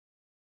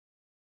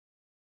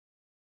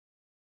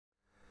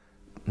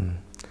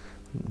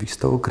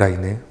Výstavu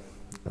Krajiny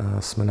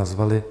jsme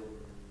nazvali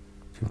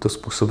tímto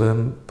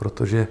způsobem,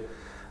 protože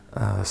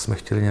jsme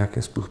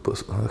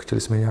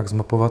chtěli jsme nějak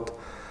zmapovat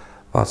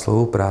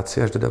Václavovou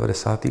práci až do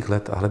 90.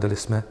 let a hledali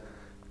jsme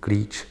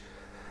klíč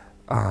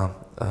a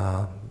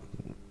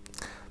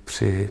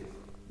při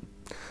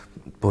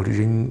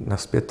pohlížení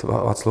nazpět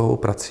Václavovou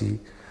prací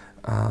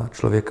a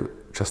člověk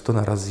často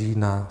narazí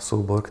na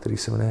soubor, který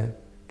se jmenuje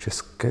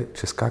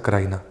Česká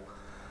krajina.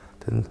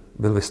 Ten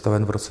byl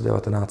vystaven v roce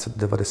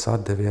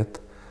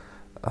 1999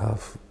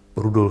 v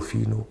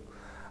Rudolfínu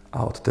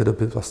a od té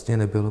doby vlastně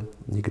nebyl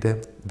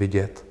nikde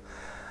vidět.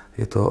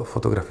 Je to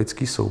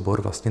fotografický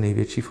soubor, vlastně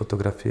největší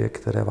fotografie,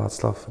 které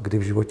Václav kdy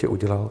v životě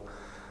udělal.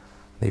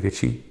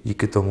 Největší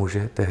díky tomu,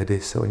 že tehdy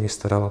se o něj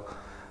staral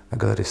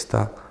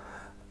galerista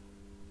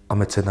a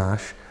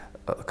mecenáš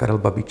Karel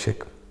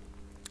Babíček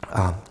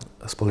a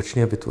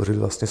společně vytvořili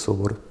vlastně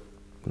soubor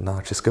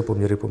na české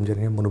poměry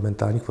poměrně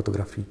monumentálních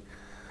fotografií.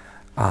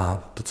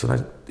 A to, co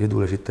je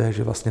důležité,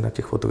 že vlastně na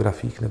těch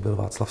fotografiích nebyl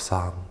Václav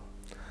sám.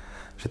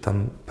 Že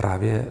tam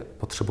právě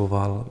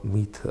potřeboval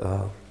mít,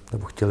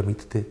 nebo chtěl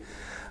mít ty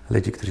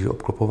lidi, kteří ho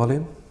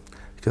obklopovali,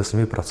 chtěl s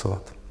nimi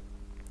pracovat.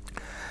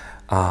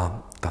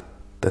 A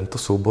tento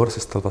soubor se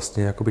stal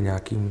vlastně jakoby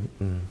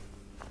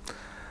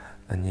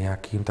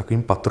nějakým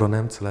takovým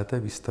patronem celé té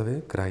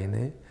výstavy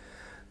Krajiny,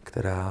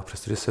 která,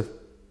 přestože se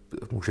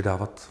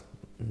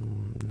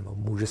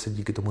může se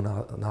díky tomu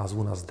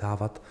názvu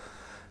nazdávat,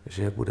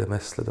 že budeme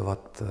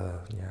sledovat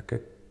nějaké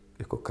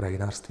jako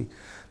krajinářství,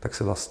 tak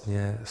se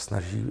vlastně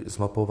snaží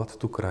zmapovat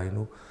tu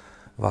krajinu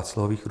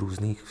Václavových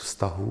různých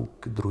vztahů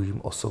k druhým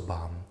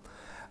osobám.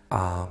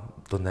 A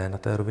to ne na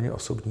té rovině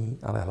osobní,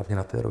 ale hlavně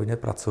na té rovině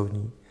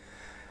pracovní.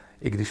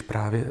 I když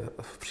právě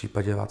v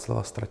případě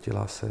Václava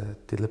Stratila se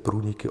tyhle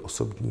průniky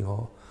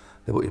osobního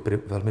nebo i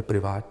velmi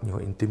privátního,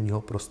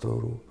 intimního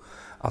prostoru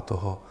a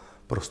toho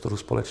prostoru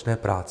společné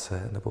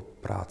práce nebo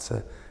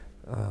práce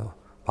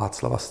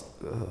Václava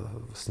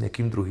s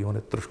někým druhým, on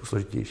je trošku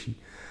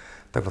složitější,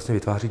 tak vlastně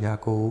vytváří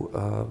nějakou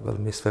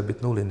velmi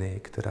svébytnou linii,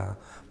 která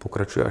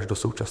pokračuje až do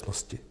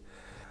současnosti.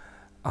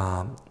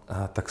 A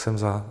tak jsem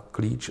za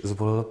klíč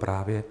zvolil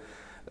právě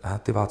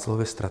ty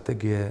Václavovy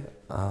strategie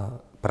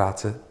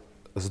práce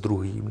s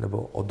druhým,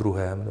 nebo o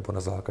druhém, nebo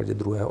na základě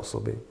druhé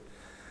osoby.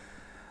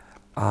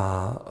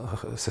 A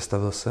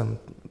sestavil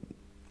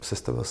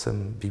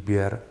jsem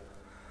výběr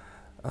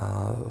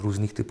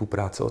různých typů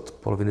práce od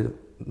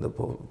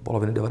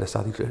poloviny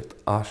 90. let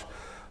až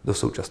do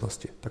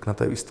současnosti. Tak na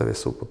té výstavě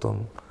jsou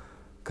potom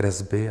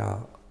kresby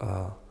a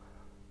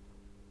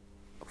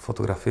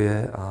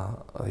fotografie a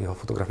jeho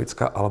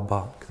fotografická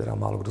alba, která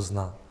málo kdo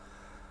zná,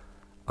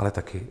 ale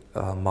taky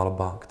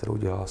malba, kterou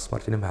dělal s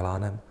Martinem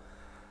Helánem,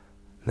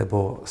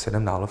 nebo s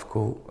Janem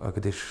Nálovkou,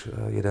 když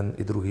jeden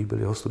i druhý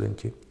byli jeho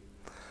studenti.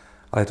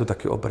 Ale je to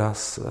taky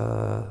obraz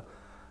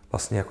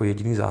vlastně jako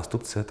jediný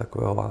zástupce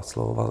takového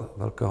Václavova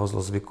velkého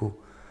zlozvyku,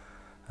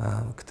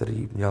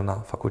 který měl na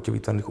fakultě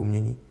výtvarných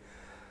umění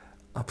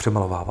a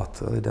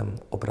přemalovávat lidem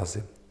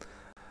obrazy.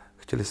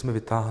 Chtěli jsme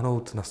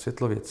vytáhnout na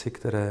světlo věci,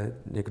 které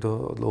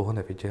někdo dlouho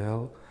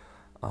neviděl,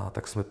 a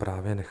tak jsme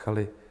právě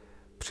nechali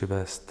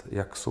přivést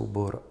jak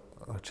soubor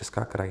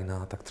Česká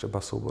krajina, tak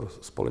třeba soubor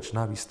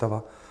Společná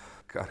výstava.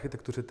 K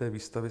architektuře té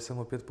výstavy jsem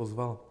opět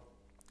pozval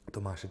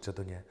Tomáše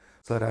Čadoně.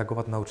 Chtěl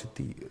reagovat na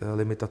určitý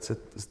limitace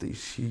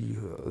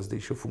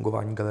zdejšího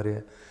fungování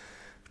galerie,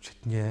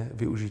 včetně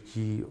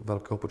využití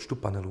velkého počtu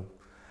panelů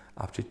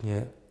a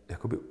včetně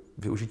jakoby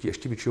využití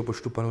ještě většího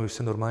počtu panelů, než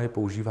se normálně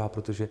používá,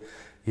 protože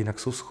jinak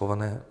jsou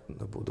schované,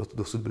 nebo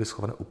dosud byly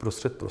schované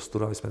uprostřed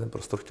prostoru a my jsme ten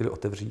prostor chtěli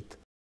otevřít.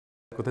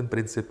 Jako ten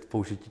princip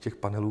použití těch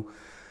panelů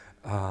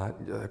a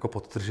jako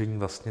podtržení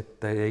vlastně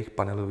té jejich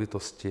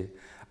panelovitosti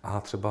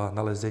a třeba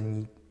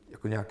nalezení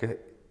jako nějaké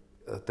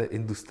té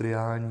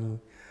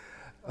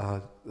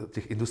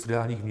těch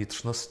industriálních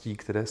vnitřností,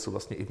 které jsou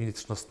vlastně i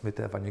vnitřnostmi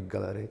té Vaněk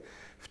galerie,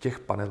 v těch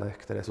panelech,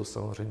 které jsou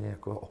samozřejmě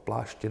jako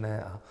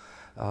opláštěné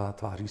a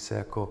tváří se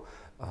jako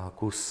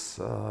kus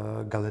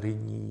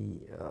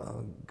galerijních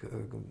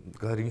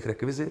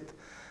rekvizit,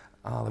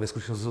 ale ve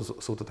skutečnosti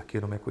jsou to taky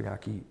jenom jako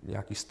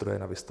nějaký stroje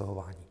na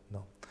vystavování.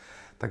 No.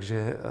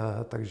 Takže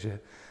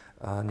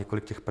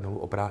několik těch panelů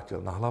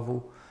obrátil na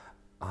hlavu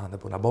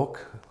nebo na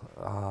bok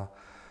a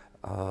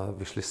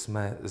vyšli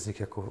jsme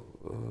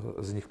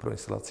z nich pro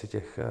instalaci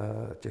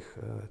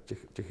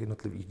těch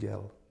jednotlivých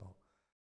děl.